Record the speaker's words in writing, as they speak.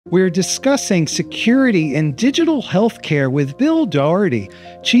We're discussing security in digital healthcare with Bill Dougherty,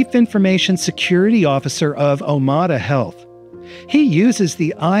 Chief Information Security Officer of Omada Health. He uses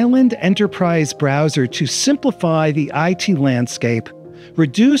the Island Enterprise browser to simplify the IT landscape,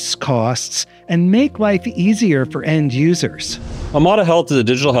 reduce costs, and make life easier for end users. Omada Health is a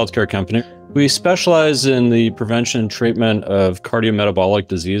digital healthcare company. We specialize in the prevention and treatment of cardiometabolic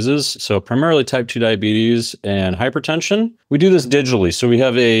diseases, so primarily type 2 diabetes and hypertension. We do this digitally, so we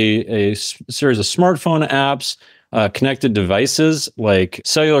have a series of smartphone apps, connected devices like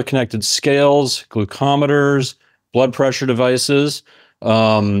cellular connected scales, glucometers, blood pressure devices,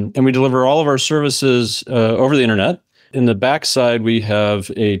 and we deliver all of our services over the internet. In the backside, we have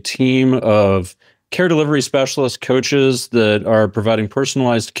a team of care delivery specialists, coaches that are providing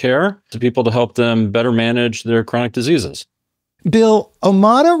personalized care to people to help them better manage their chronic diseases. Bill,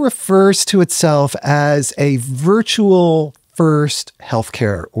 Omada refers to itself as a virtual first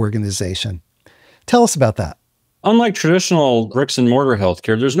healthcare organization. Tell us about that. Unlike traditional bricks and mortar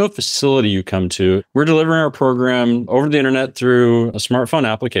healthcare, there's no facility you come to. We're delivering our program over the internet through a smartphone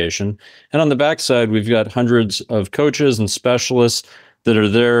application. And on the backside, we've got hundreds of coaches and specialists that are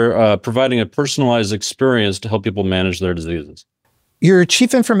there providing a personalized experience to help people manage their diseases. You're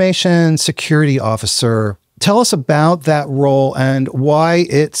Chief Information Security Officer. Tell us about that role and why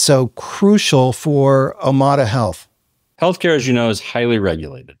it's so crucial for Omada Health. Healthcare, as you know, is highly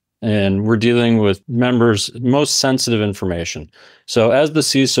regulated, and we're dealing with members' most sensitive information. So as the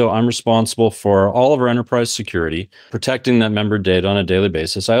CISO, I'm responsible for all of our enterprise security, protecting that member data on a daily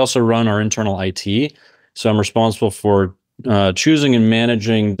basis. I also run our internal IT, so I'm responsible for choosing and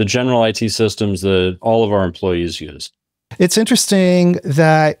managing the general IT systems that all of our employees use. It's interesting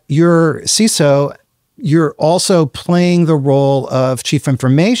that you're CISO, you're also playing the role of Chief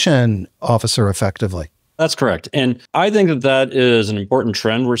Information Officer effectively. That's correct. And I think that that is an important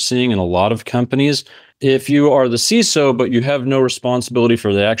trend we're seeing in a lot of companies. If you are the CISO, but you have no responsibility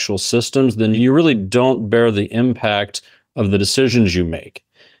for the actual systems, then you really don't bear the impact of the decisions you make.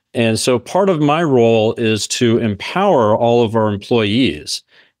 And so part of my role is to empower all of our employees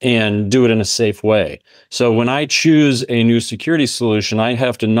and do it in a safe way. So when I choose a new security solution, I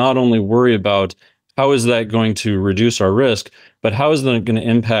have to not only worry about how is that going to reduce our risk, but how is that going to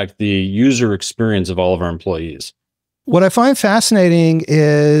impact the user experience of all of our employees? What I find fascinating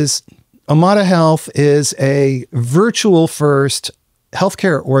is Omada Health is a virtual first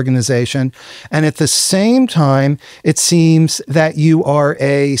healthcare organization. And at the same time, it seems that you are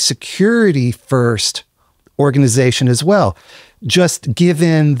a security first organization as well, just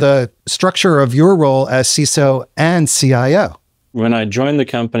given the structure of your role as CISO and CIO. When I joined the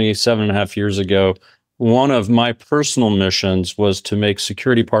company 7.5 years ago, one of my personal missions was to make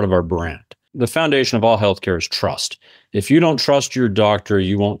security part of our brand. The foundation of all healthcare is trust. If you don't trust your doctor,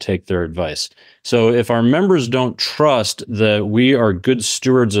 you won't take their advice. So if our members don't trust that we are good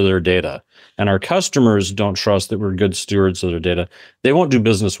stewards of their data, and our customers don't trust that we're good stewards of their data, they won't do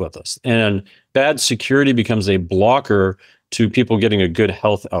business with us. And bad security becomes a blocker to people getting a good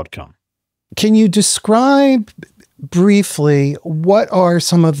health outcome. Can you describe briefly what are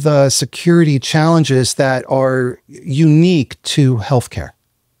some of the security challenges that are unique to healthcare?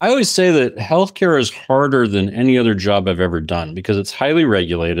 I always say that healthcare is harder than any other job I've ever done because it's highly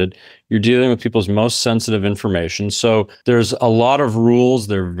regulated. You're dealing with people's most sensitive information. So there's a lot of rules.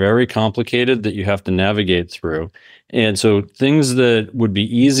 They're very complicated that you have to navigate through. And so things that would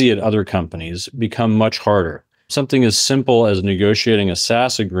be easy at other companies become much harder. Something as simple as negotiating a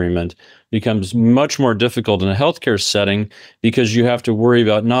SaaS agreement becomes much more difficult in a healthcare setting because you have to worry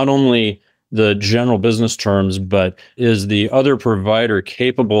about not only the general business terms, but is the other provider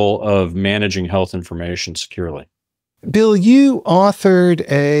capable of managing health information securely? Bill, you authored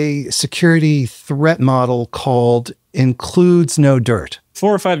a security threat model called Includes No Dirt.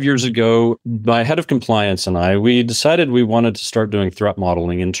 4 or 5 years ago, my head of compliance and we decided we wanted to start doing threat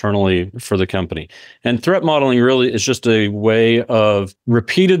modeling internally for the company. And threat modeling really is just a way of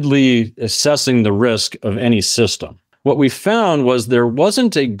repeatedly assessing the risk of any system. What we found was there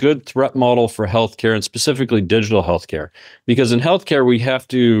wasn't a good threat model for healthcare and specifically digital healthcare, because in healthcare, we have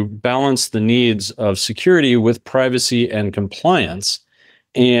to balance the needs of security with privacy and compliance.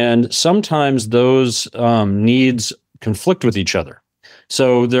 And sometimes those needs conflict with each other.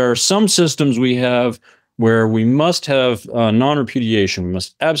 So there are some systems we have where we must have non-repudiation. We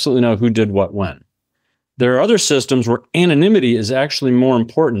must absolutely know who did what when. There are other systems where anonymity is actually more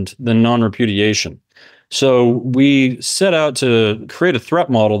important than non-repudiation. So we set out to create a threat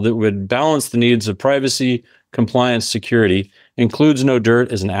model that would balance the needs of privacy, compliance, security. Includes No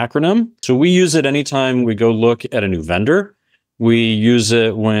Dirt is an acronym. So we use it anytime we go look at a new vendor. We use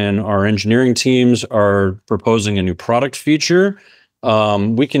it when our engineering teams are proposing a new product feature.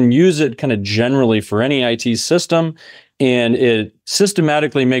 We can use it kind of generally for any IT system, and it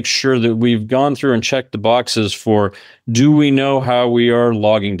systematically makes sure that we've gone through and checked the boxes for, do we know how we are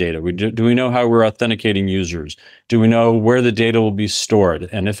logging data? Do we know how we're authenticating users? Do we know where the data will be stored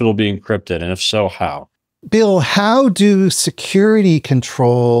and if it'll be encrypted? And if so, how? Bill, how do security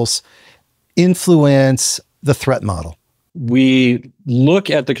controls influence the threat model? We look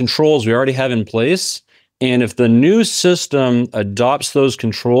at the controls we already have in place, and if the new system adopts those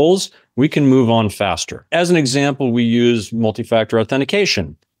controls, we can move on faster. As an example, we use multi-factor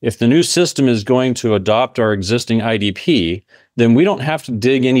authentication. If the new system is going to adopt our existing IDP, then we don't have to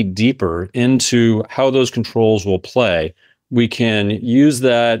dig any deeper into how those controls will play. We can use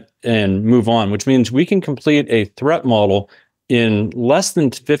that and move on, which means we can complete a threat model in less than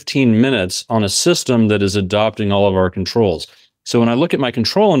 15 minutes on a system that is adopting all of our controls. So when I look at my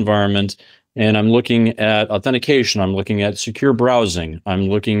control environment and I'm looking at authentication, I'm looking at secure browsing, I'm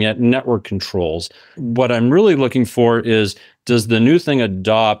looking at network controls, what I'm really looking for is, does the new thing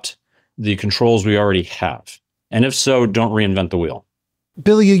adopt the controls we already have? And if so, don't reinvent the wheel.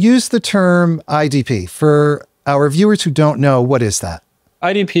 Bill, you use the term IDP. For our viewers who don't know, what is that?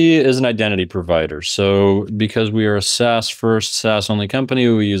 IDP is an identity provider. So because we are a SaaS first, SaaS only company,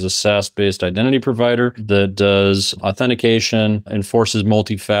 we use a SaaS based identity provider that does authentication, enforces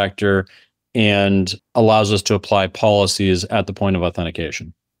multi-factor, and allows us to apply policies at the point of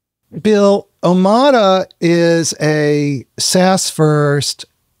authentication. Bill, Omada is a SaaS first,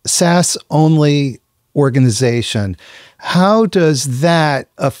 SaaS only organization. How does that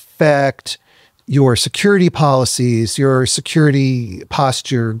affect your security policies, your security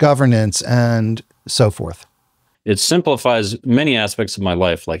posture, governance, and so forth? It simplifies many aspects of my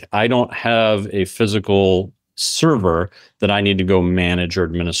life. Like, I don't have a physical server that I need to go manage or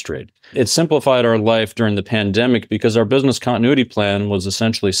administrate. It simplified our life during the pandemic because our business continuity plan was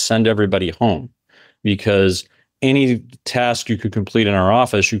essentially send everybody home, because any task you could complete in our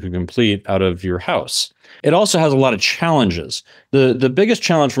office, you could complete out of your house. It also has a lot of challenges. The biggest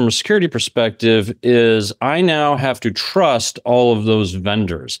challenge from a security perspective is I now have to trust all of those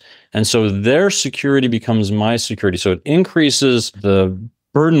vendors. And so their security becomes my security. So it increases the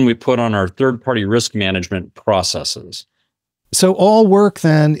burden we put on our third-party risk management processes. So all work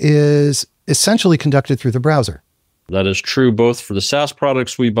then is essentially conducted through the browser. That is true both for the SaaS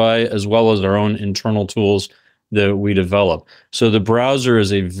products we buy as well as our own internal tools that we develop. So the browser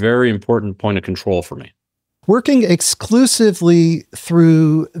is a very important point of control for me. Working exclusively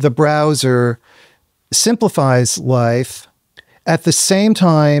through the browser simplifies life. At the same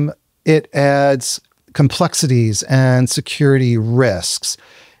time, it adds complexities and security risks.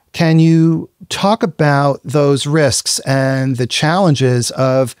 Can you talk about those risks and the challenges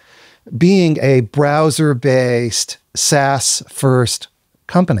of being a browser-based, SaaS-first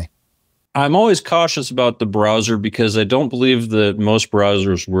company? I'm always cautious about the browser because I don't believe that most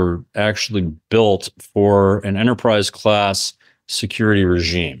browsers were actually built for an enterprise class security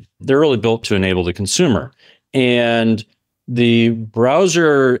regime. They're really built to enable the consumer. And the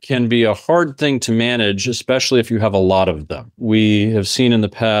browser can be a hard thing to manage, especially if you have a lot of them. We have seen in the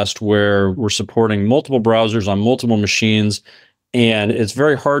past where we're supporting multiple browsers on multiple machines, and it's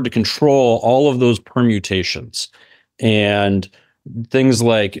very hard to control all of those permutations. And things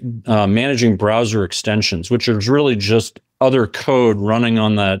like managing browser extensions, which is really just other code running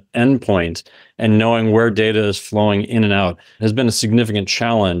on that endpoint, and knowing where data is flowing in and out, has been a significant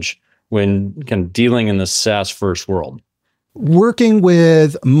challenge when kind of dealing in the SaaS first world. Working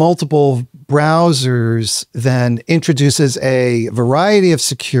with multiple browsers then introduces a variety of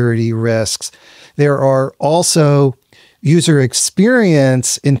security risks. There are also user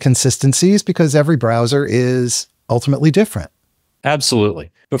experience inconsistencies because every browser is ultimately different.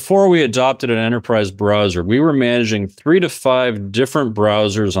 Absolutely. Before we adopted an enterprise browser, we were managing 3 to 5 different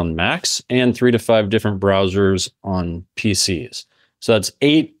browsers on Macs and 3 to 5 different browsers on PCs. So that's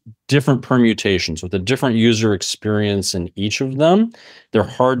 8 different permutations with a different user experience in each of them. They're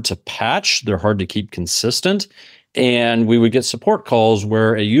hard to patch. They're hard to keep consistent. And we would get support calls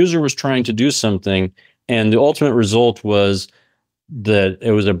where a user was trying to do something, and the ultimate result was that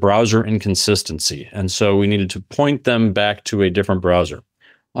it was a browser inconsistency. And so we needed to point them back to a different browser.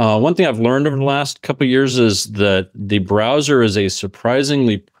 One thing I've learned over the last couple of years is that the browser is a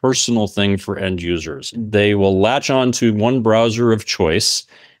surprisingly personal thing for end users. They will latch on to one browser of choice,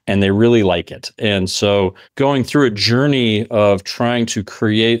 and they really like it. And so going through a journey of trying to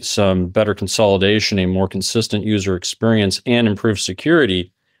create some better consolidation, a more consistent user experience, and improve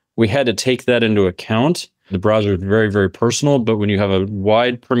security, we had to take that into account. The browser is very, very personal, but when you have a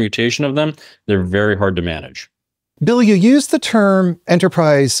wide permutation of them, they're very hard to manage. Bill, you used the term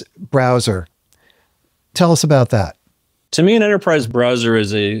enterprise browser. Tell us about that. To me, an enterprise browser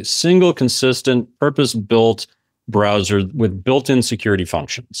is a single, consistent, purpose-built browser with built-in security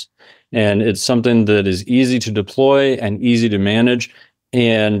functions. And it's something that is easy to deploy and easy to manage.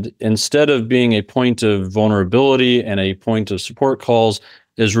 And instead of being a point of vulnerability and a point of support calls,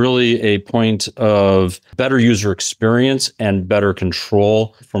 is really a point of better user experience and better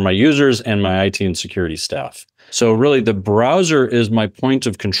control for my users and my IT and security staff. So really, the browser is my point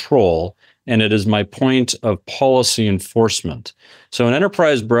of control, and it is my point of policy enforcement. So an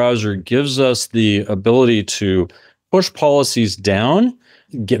enterprise browser gives us the ability to push policies down,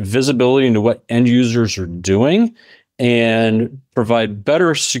 get visibility into what end users are doing, and provide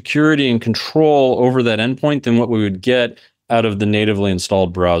better security and control over that endpoint than what we would get out of the natively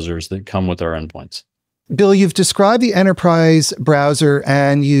installed browsers that come with our endpoints. Bill, you've described the enterprise browser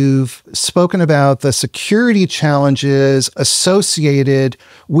and you've spoken about the security challenges associated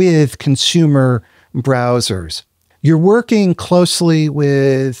with consumer browsers. You're working closely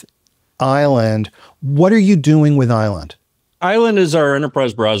with Island. What are you doing with Island? Island is our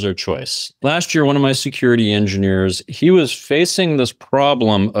enterprise browser choice. Last year, one of my security engineers, he was facing this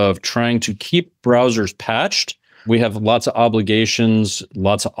problem of trying to keep browsers patched. We have lots of obligations,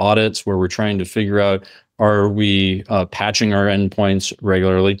 lots of audits where we're trying to figure out, are we patching our endpoints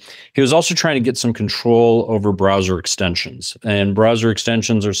regularly? He was also trying to get some control over browser extensions. And browser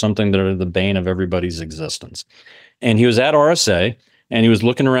extensions are something that are the bane of everybody's existence. And he was at RSA, and he was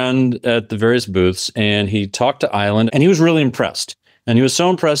looking around at the various booths, and he talked to Island, and he was really impressed. And he was so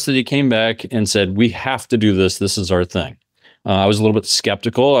impressed that he came back and said, we have to do this. This is our thing. I was a little bit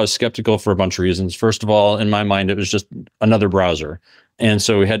skeptical. I was skeptical for a bunch of reasons. First of all, in my mind, it was just another browser. And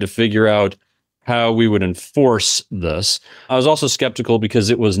so we had to figure out how we would enforce this. I was also skeptical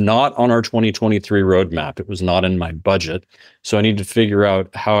because it was not on our 2023 roadmap. It was not in my budget. So I needed to figure out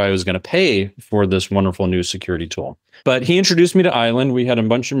how I was going to pay for this wonderful new security tool. But he introduced me to Island. We had a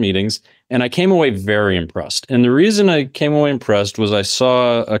bunch of meetings, and I came away very impressed. And the reason I came away impressed was I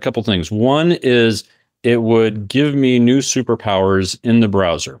saw a couple things. One is it would give me new superpowers in the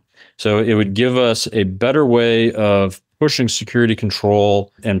browser. So it would give us a better way of pushing security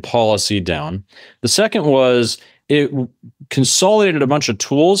control and policy down. The second was it consolidated a bunch of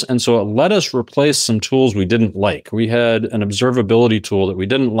tools, and so it let us replace some tools we didn't like. We had an observability tool that we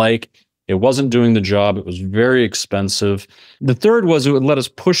didn't like. It wasn't doing the job. It was very expensive. The third was it would let us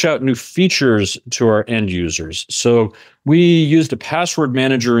push out new features to our end users. So we used a password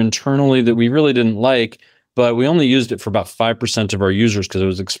manager internally that we really didn't like, but we only used it for about 5% of our users because it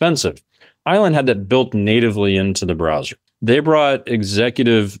was expensive. Island had that built natively into the browser. They brought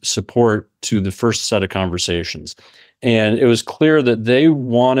executive support to the first set of conversations. And it was clear that they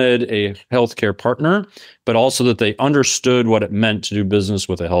wanted a healthcare partner, but also that they understood what it meant to do business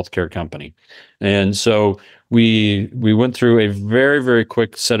with a healthcare company. And so we went through a very, very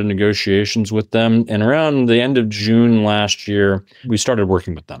quick set of negotiations with them. And around the end of June last year, we started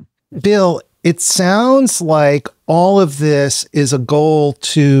working with them. Bill, it sounds like all of this is a goal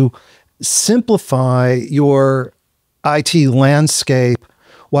to simplify your IT landscape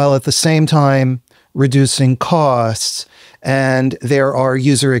while at the same time reducing costs. And there are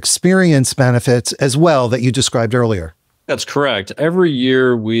user experience benefits as well that you described earlier. That's correct. Every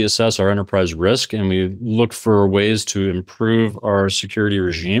year we assess our enterprise risk and we look for ways to improve our security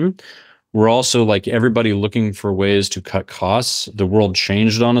regime. We're also, like everybody, looking for ways to cut costs. The world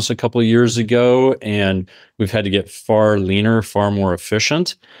changed on us a couple of years ago, and we've had to get far leaner, far more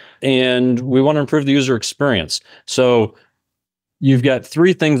efficient. And we want to improve the user experience. So you've got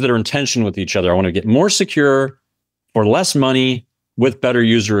three things that are in tension with each other. I want to get more secure for less money with better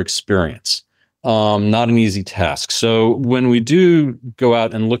user experience. Not an easy task. So when we do go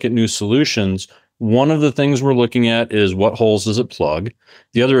out and look at new solutions, one of the things we're looking at is what holes does it plug?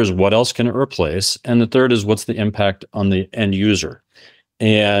 The other is what else can it replace? And the third is what's the impact on the end user?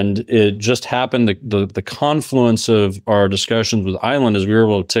 And it just happened, the confluence of our discussions with Island is we were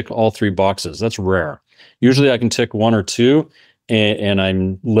able to tick all three boxes. That's rare. Usually I can tick one or two and I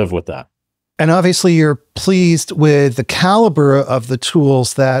live with that. And obviously you're pleased with the caliber of the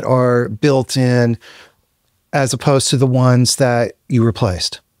tools that are built in as opposed to the ones that you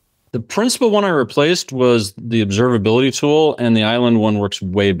replaced. The principal one I replaced was the observability tool, and the Island one works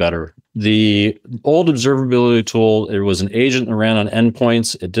way better. The old observability tool, it was an agent that ran on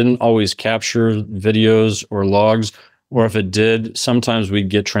endpoints. It didn't always capture videos or logs, or if it did, sometimes we'd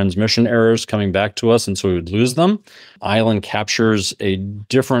get transmission errors coming back to us, and so we would lose them. Island captures a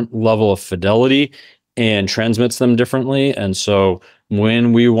different level of fidelity and transmits them differently. And so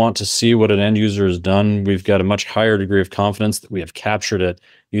when we want to see what an end user has done, we've got a much higher degree of confidence that we have captured it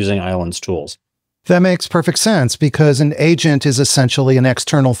using Island's tools. That makes perfect sense because an agent is essentially an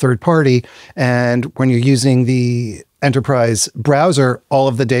external third party. And when you're using the enterprise browser, all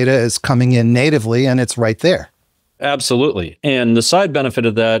of the data is coming in natively and it's right there. Absolutely. And the side benefit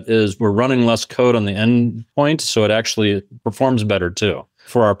of that is we're running less code on the endpoint, so it actually performs better too.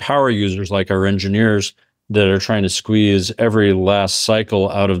 For our power users, like our engineers that are trying to squeeze every last cycle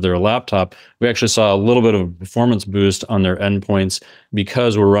out of their laptop, we actually saw a little bit of a performance boost on their endpoints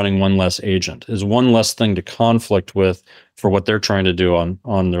because we're running one less agent. Is one less thing to conflict with for what they're trying to do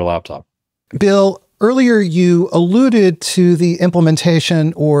on their laptop. Bill, earlier you alluded to the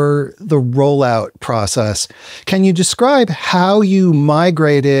implementation or the rollout process. Can you describe how you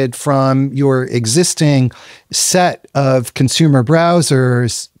migrated from your existing set of consumer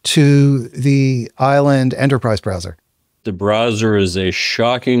browsers to the Island enterprise browser? The browser is a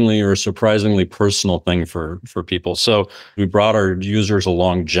shockingly or surprisingly personal thing for people. So we brought our users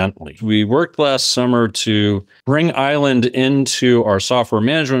along gently. We worked last summer to bring Island into our software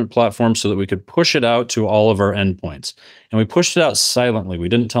management platform so that we could push it out to all of our endpoints. And we pushed it out silently. We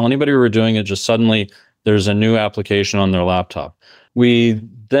didn't tell anybody we were doing it. Just suddenly there's a new application on their laptop. We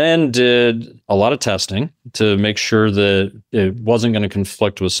then did a lot of testing to make sure that it wasn't going to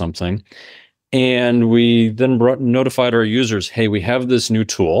conflict with something. And we then notified our users, hey, we have this new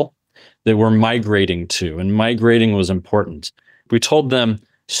tool that we're migrating to, and migrating was important. We told them,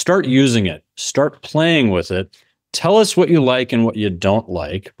 start using it, start playing with it. Tell us what you like and what you don't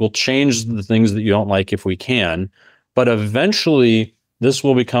like. We'll change the things that you don't like if we can, but eventually this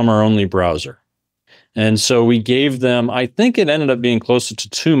will become our only browser. And so we gave them, I think it ended up being closer to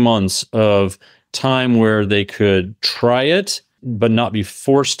 2 months of time where they could try it, but not be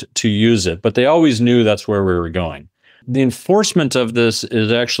forced to use it. But they always knew that's where we were going. The enforcement of this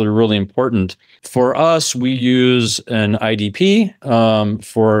is actually really important. For us, we use an IDP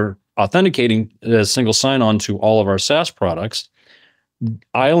for authenticating a single sign-on to all of our SaaS products.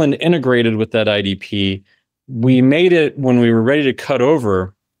 Island integrated with that IDP. We made it when we were ready to cut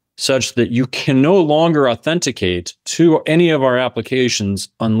over such that you can no longer authenticate to any of our applications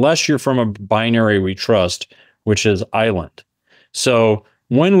unless you're from a binary we trust, which is Island. So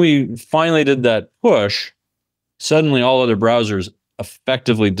when we finally did that push, suddenly all other browsers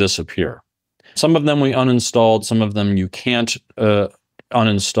effectively disappear. Some of them we uninstalled, some of them you can't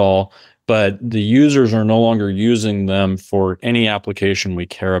uninstall, but the users are no longer using them for any application we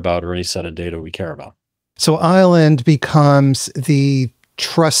care about or any set of data we care about. So Island becomes the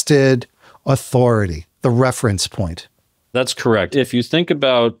trusted authority, the reference point. That's correct. If you think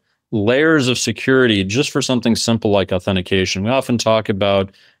about layers of security just for something simple like authentication, we often talk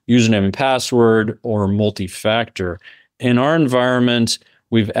about username and password or multi-factor. In our environment,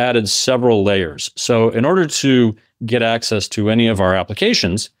 we've added several layers. So in order to get access to any of our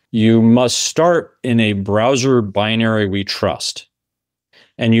applications, you must start in a browser binary we trust.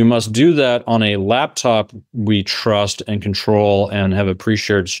 And you must do that on a laptop we trust and control and have a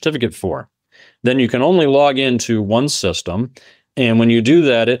pre-shared certificate for. Then you can only log into one system. And when you do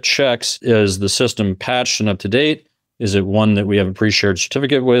that, it checks, is the system patched and up to date? Is it one that we have a pre-shared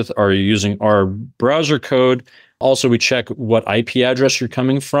certificate with? Are you using our browser code? Also, we check what IP address you're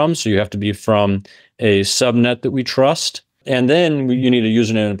coming from. So you have to be from a subnet that we trust. And then you need a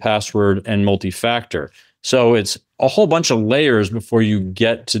username and password and multi-factor. So it's a whole bunch of layers before you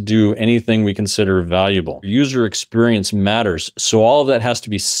get to do anything we consider valuable. User experience matters. So all of that has to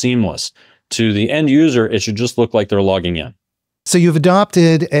be seamless. To the end user, it should just look like they're logging in. So you've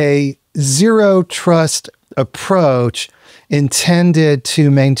adopted a zero trust approach intended to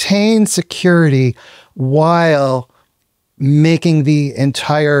maintain security while making the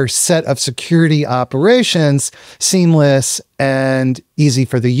entire set of security operations seamless and easy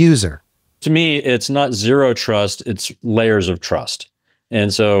for the user. To me, it's not zero trust, it's layers of trust.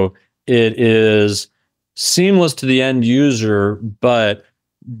 And so it is seamless to the end user, but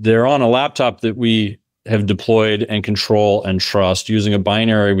they're on a laptop that we have deployed and control and trust, using a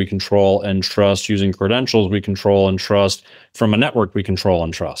binary we control and trust, using credentials we control and trust, from a network we control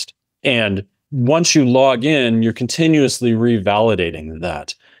and trust. And once you log in, you're continuously revalidating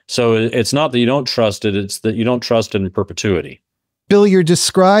that. So it's not that you don't trust it, it's that you don't trust it in perpetuity. Bill, you're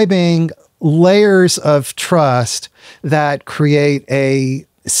describing layers of trust that create a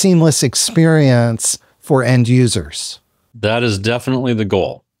seamless experience for end users. That is definitely the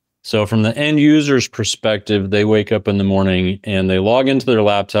goal. So from the end user's perspective, they wake up in the morning and they log into their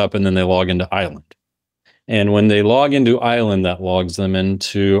laptop and then they log into Island. And when they log into Island, that logs them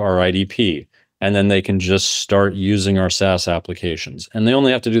into our IDP. and then they can just start using our SaaS applications. And they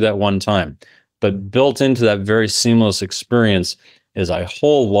only have to do that one time. But built into that very seamless experience is a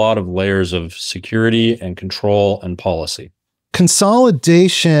whole lot of layers of security and control and policy.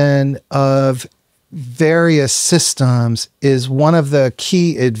 Consolidation of various systems is one of the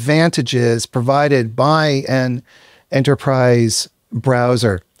key advantages provided by an enterprise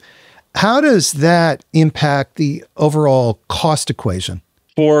browser. How does that impact the overall cost equation?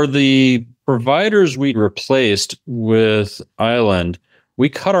 For the providers we replaced with Island, we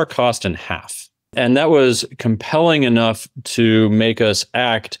cut our cost in half. And that was compelling enough to make us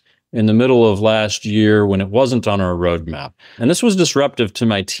act in the middle of last year when it wasn't on our roadmap. And this was disruptive to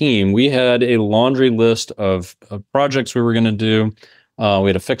my team. We had a laundry list of projects we were going to do. We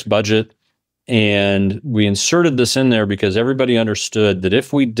had a fixed budget, and we inserted this in there because everybody understood that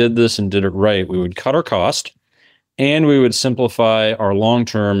if we did this and did it right, we would cut our cost and we would simplify our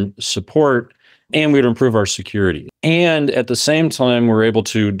long-term support and we'd improve our security. And at the same time, we're able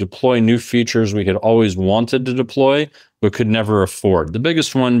to deploy new features we had always wanted to deploy, but could never afford. The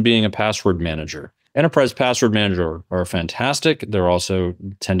biggest one being a password manager. Enterprise password manager are fantastic. They're also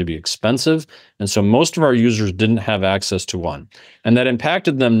tend to be expensive. And so most of our users didn't have access to one. And that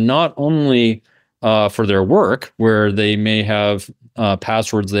impacted them not only for their work, where they may have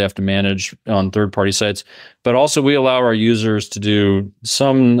passwords they have to manage on third-party sites, but also we allow our users to do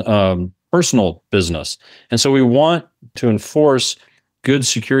some personal business. And so we want to enforce good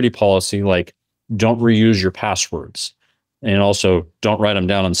security policy, like don't reuse your passwords. And also don't write them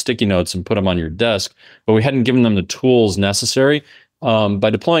down on sticky notes and put them on your desk. But we hadn't given them the tools necessary. By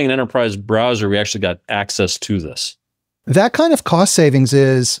deploying an enterprise browser, we actually got access to this. That kind of cost savings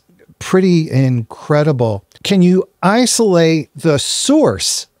is pretty incredible. Can you isolate the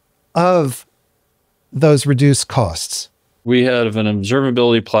source of those reduced costs? We had an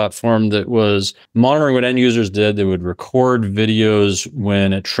observability platform that was monitoring what end users did. They would record videos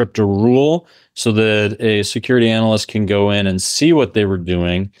when it tripped a rule so that a security analyst can go in and see what they were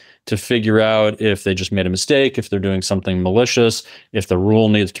doing to figure out if they just made a mistake, if they're doing something malicious, if the rule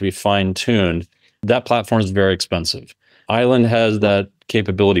needs to be fine-tuned. That platform is very expensive. Island has that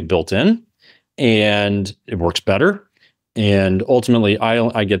capability built in, and it works better. And ultimately,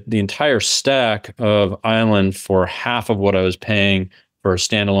 I get the entire stack of Island for half of what I was paying for a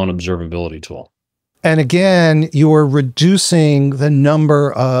standalone observability tool. And again, you're reducing the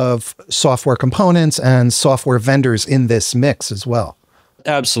number of software components and software vendors in this mix as well.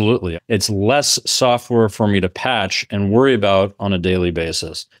 Absolutely. It's less software for me to patch and worry about on a daily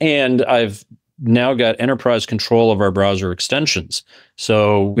basis. And I've now got enterprise control of our browser extensions.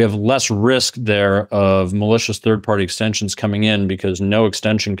 So we have less risk there of malicious third-party extensions coming in because no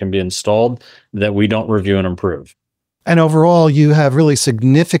extension can be installed that we don't review and improve. And overall, you have really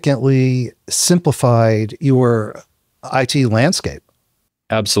significantly simplified your IT landscape.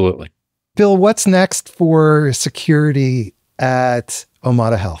 Absolutely. Bill, what's next for security at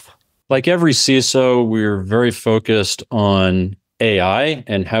Omada Health? Like every CISO, we're very focused on AI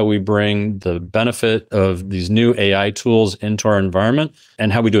and how we bring the benefit of these new AI tools into our environment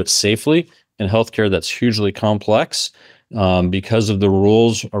and how we do it safely. In healthcare, that's hugely complex because of the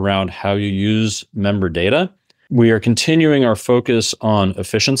rules around how you use member data. We are continuing our focus on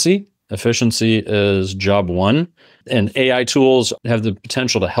efficiency. Efficiency is job one, and AI tools have the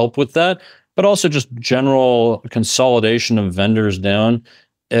potential to help with that, but also just general consolidation of vendors down.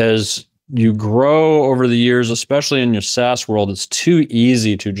 As you grow over the years, especially in your SaaS world, it's too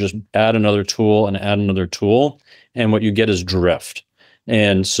easy to just add another tool and add another tool. And what you get is drift.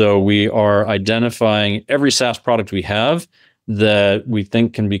 And so we are identifying every SaaS product we have that we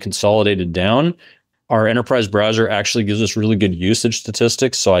think can be consolidated down. Our enterprise browser actually gives us really good usage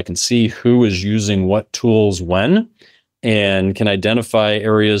statistics, so I can see who is using what tools when and can identify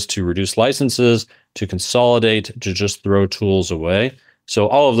areas to reduce licenses, to consolidate, to just throw tools away. So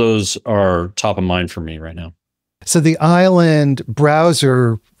all of those are top of mind for me right now. So the Island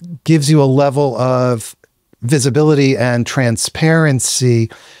browser gives you a level of visibility and transparency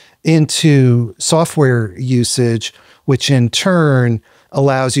into software usage, which in turn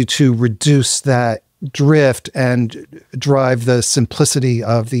allows you to reduce that drift and drive the simplicity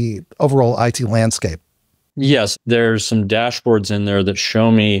of the overall IT landscape. Yes, there's some dashboards in there that show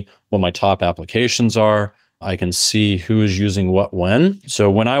me what my top applications are. I can see who is using what when.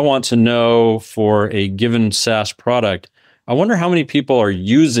 So when I want to know for a given SaaS product, I wonder how many people are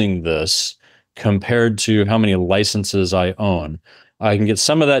using this compared to how many licenses I own. I can get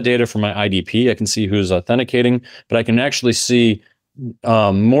some of that data from my IDP. I can see who's authenticating, but I can actually see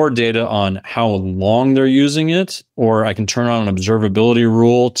more data on how long they're using it, or I can turn on an observability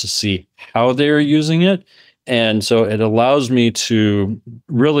rule to see how they're using it. And so it allows me to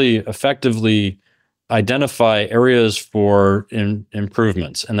really effectively identify areas for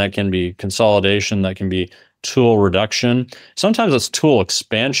improvements. And that can be consolidation, that can be tool reduction. Sometimes it's tool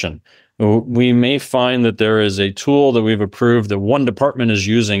expansion. We may find that there is a tool that we've approved that one department is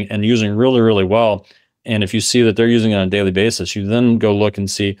using and using really, really well. And if you see that they're using it on a daily basis, you then go look and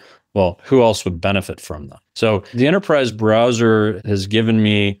see, well, who else would benefit from that? So the enterprise browser has given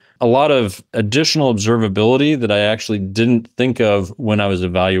me a lot of additional observability that I actually didn't think of when I was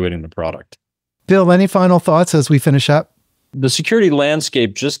evaluating the product. Bill, any final thoughts as we finish up? The security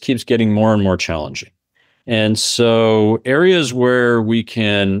landscape just keeps getting more and more challenging. And so areas where we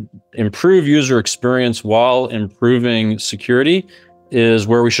can improve user experience while improving security is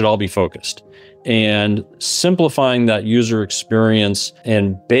where we should all be focused. And simplifying that user experience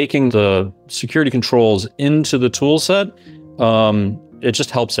and baking the security controls into the tool set, it just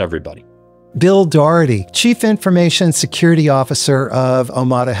helps everybody. Bill Dougherty, Chief Information Security Officer of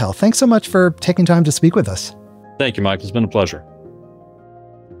Omada Health. Thanks so much for taking time to speak with us. Thank you, Mike. It's been a pleasure.